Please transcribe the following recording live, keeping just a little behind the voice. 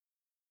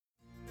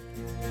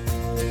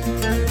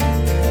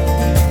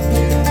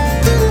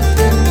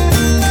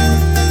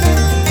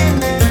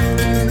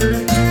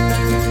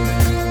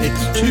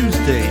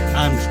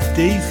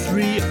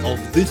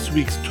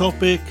week's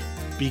topic,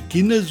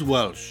 Beginner's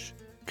Welsh,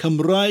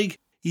 Cymraeg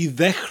I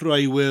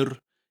ddechreuwyr,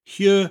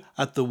 here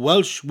at the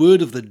Welsh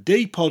Word of the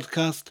Day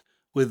podcast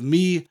with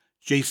me,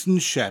 Jason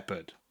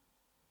Shepherd.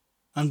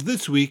 And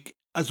this week,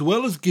 as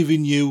well as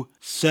giving you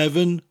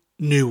 7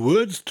 new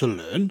words to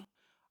learn,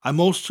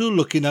 I'm also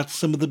looking at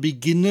some of the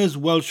beginner's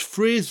Welsh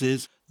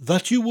phrases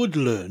that you would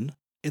learn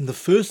in the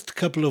first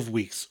couple of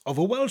weeks of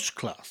a Welsh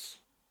class.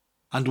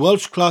 And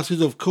Welsh classes,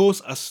 of course,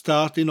 are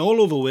starting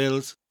all over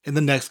Wales in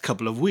the next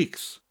couple of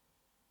weeks.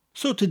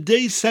 So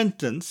today's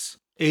sentence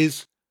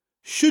is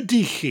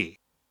Shwd i chi?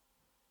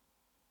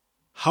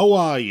 How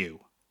are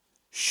you?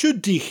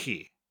 Shwd i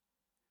chi?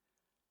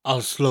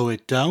 I'll slow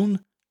it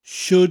down.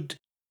 Shwd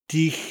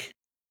i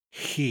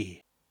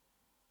chi?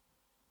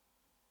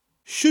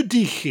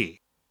 Shwd i chi?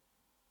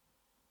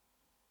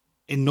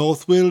 In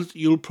North Wales,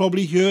 you'll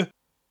probably hear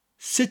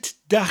Sut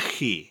dach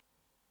chi?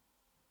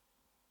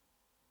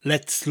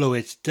 Let's slow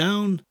it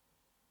down.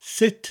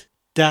 Sut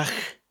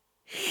dach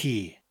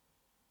chi?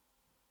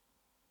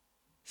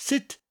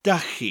 Sut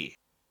dach chi?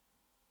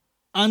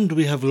 And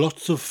we have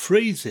lots of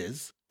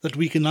phrases that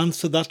we can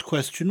answer that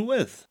question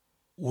with.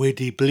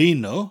 Wedi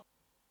blino,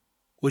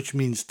 which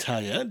means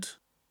tired.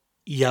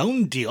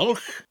 Iawn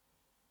diolch,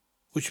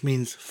 which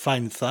means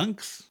fine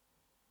thanks.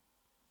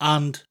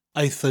 And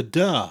eitha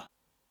da,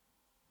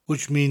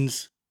 which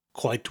means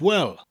quite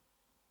well.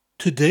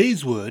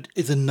 Today's word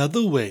is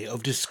another way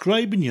of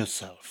describing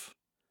yourself,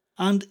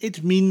 and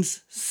it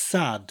means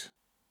sad.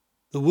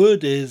 The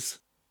word is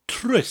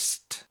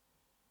trist.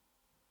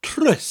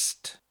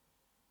 Trist.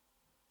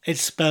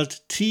 It's spelled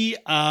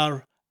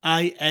Trist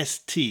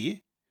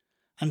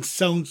and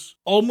sounds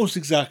almost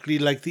exactly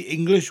like the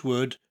English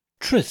word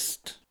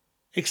tryst,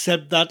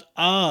 except that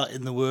R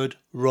in the word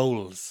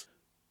rolls.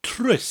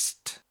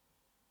 Trist.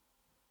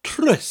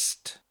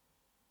 Trist.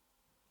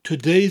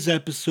 Today's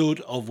episode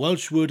of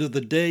Welsh Word of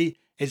the Day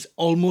is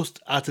almost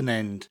at an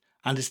end,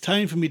 and it's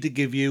time for me to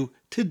give you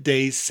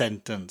today's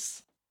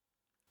sentence.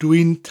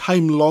 Dwi'n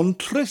teimlo'n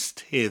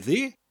trist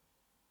heddi.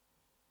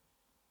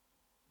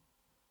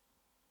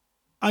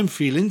 I'm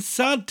feeling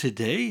sad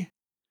today.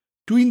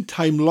 Dwi'n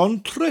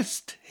teimlo'n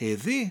trist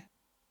heddi.